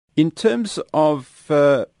In terms of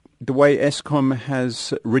the way Eskom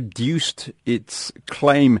has reduced its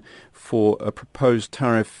claim for a proposed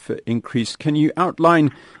tariff increase, can you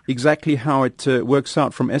outline exactly how it works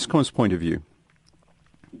out from Eskom's point of view?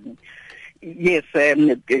 Yes,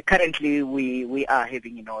 currently we are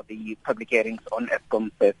having, the public hearings on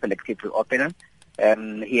Eskom's selective opener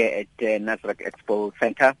here at Nasrec Expo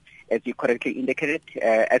Center. As you correctly indicated,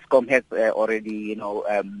 Eskom has already,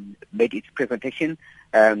 made its presentation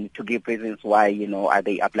to give reasons why, are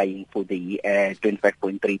they applying for the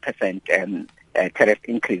 25.3% tariff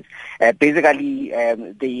increase. Basically,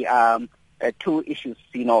 there are two issues,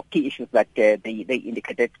 key issues that they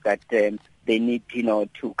indicated that they need,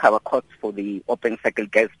 to cover costs for the open cycle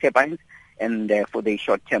gas turbines and for the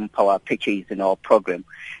short-term power purchase, program,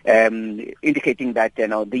 indicating that,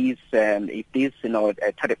 these, if this,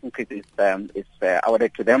 tariff increase is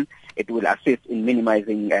awarded to them, it will assist in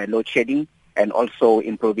minimizing load shedding and also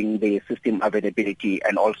improving the system availability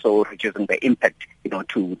and also reducing the impact,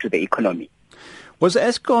 to the economy. Was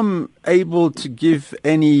Eskom able to give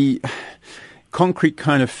any concrete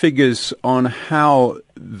kind of figures on how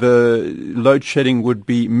the load shedding would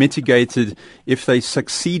be mitigated if they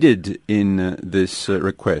succeeded in this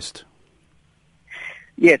request?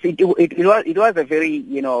 Yes, it was a very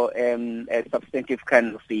a substantive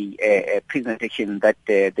kind of the presentation that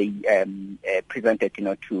they presented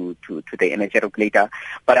to the energy regulator.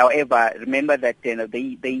 But however, remember that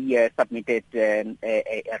they submitted a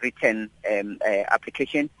written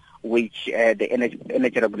application which the energy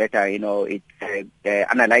regulator it's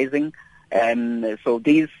analyzing. So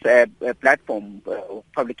this platform of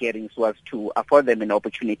public hearings was to afford them an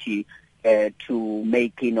opportunity to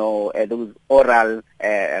make those oral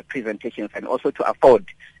presentations and also to afford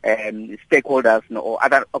stakeholders or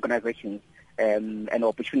other organizations an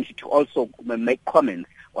opportunity to also make comments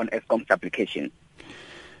on Eskom's application.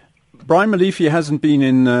 Brian Molefe hasn't been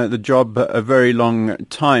in the job a very long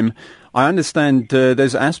time. I understand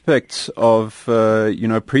there's aspects of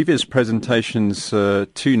previous presentations to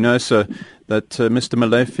Nersa that Mr.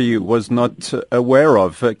 Molefe was not aware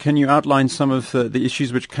of. Can you outline some of the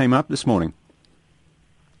issues which came up this morning?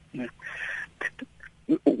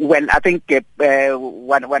 Well, I think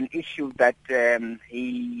one issue that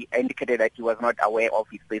he indicated that he was not aware of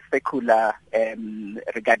is the circular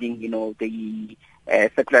regarding, the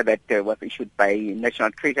circular that was issued by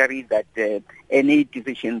National Treasury that any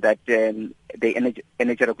decision that the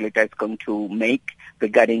energy regulator is going to make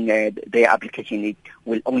regarding their application, it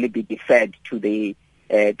will only be deferred to the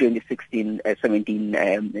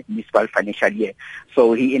 2016-17 municipal financial year.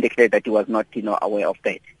 So he indicated that he was not aware of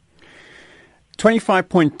that.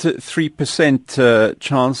 25.3%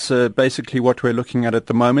 chance, basically what we're looking at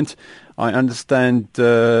the moment. I understand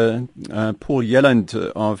Paul Yelland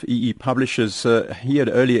of EE Publishers, he had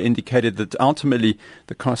earlier indicated that ultimately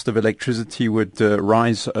the cost of electricity would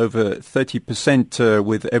rise over 30%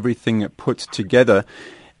 with everything put together.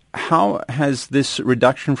 How has this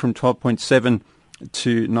reduction from 12.7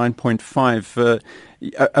 to 9.5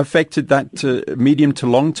 affected that medium to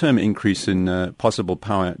long-term increase in possible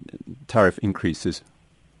power tariff increases?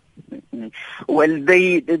 Well,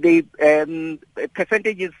 the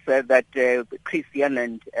percentages that Chris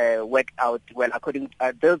Yelland worked out, well,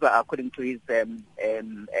 those are according to his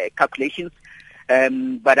calculations.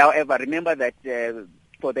 But however, remember that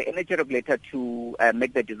for the energy regulator to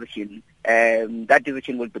make the decision, that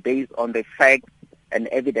decision will be based on the facts and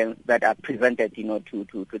evidence that are presented,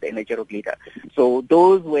 to the energy regulator. So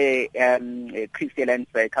those were Chris Yelland's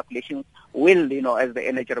calculations. Will, as the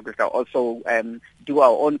energy regulator, also do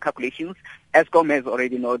our own calculations. Eskom has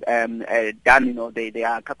already done,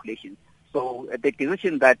 their calculations. So the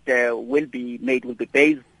decision that will be made will be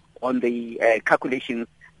based on the calculations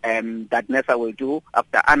that Nersa will do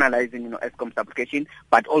after analyzing, Eskom's application,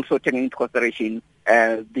 but also taking into consideration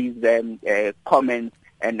these comments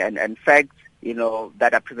and facts,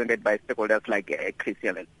 that are presented by stakeholders like Chris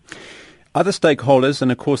Yelland. Other stakeholders,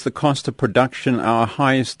 and of course the cost of production, our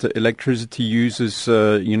highest electricity users,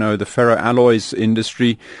 the ferroalloys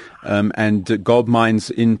industry and gold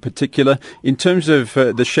mines in particular. In terms of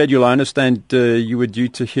the schedule, I understand you were due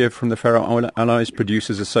to hear from the Ferroalloys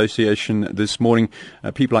Producers Association this morning.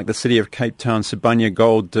 People like the City of Cape Town, Sibanye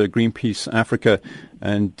Gold, Greenpeace Africa,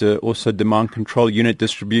 and also Demand Control Unit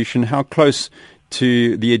Distribution. How close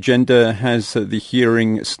to the agenda has the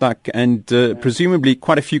hearing stuck, and presumably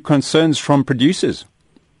quite a few concerns from producers?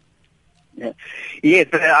 Yes,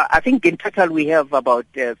 I think in total we have about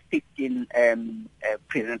 15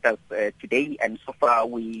 presenters today, and so far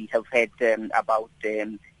we have had about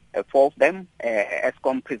 4 of them.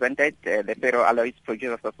 Eskom presented, the Ferroalloys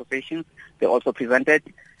Producers Association, they also presented,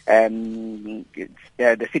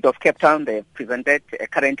 the city of Cape Town, they have presented.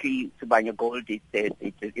 Currently, Sibanye Gold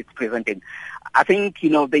is presenting. I think,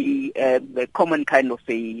 the common kind of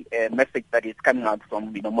message that is coming out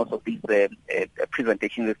from, most of these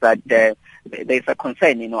presentations is that there's a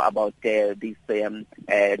concern, about this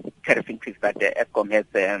tariff increase that Eskom has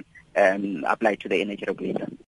applied to the energy regulator.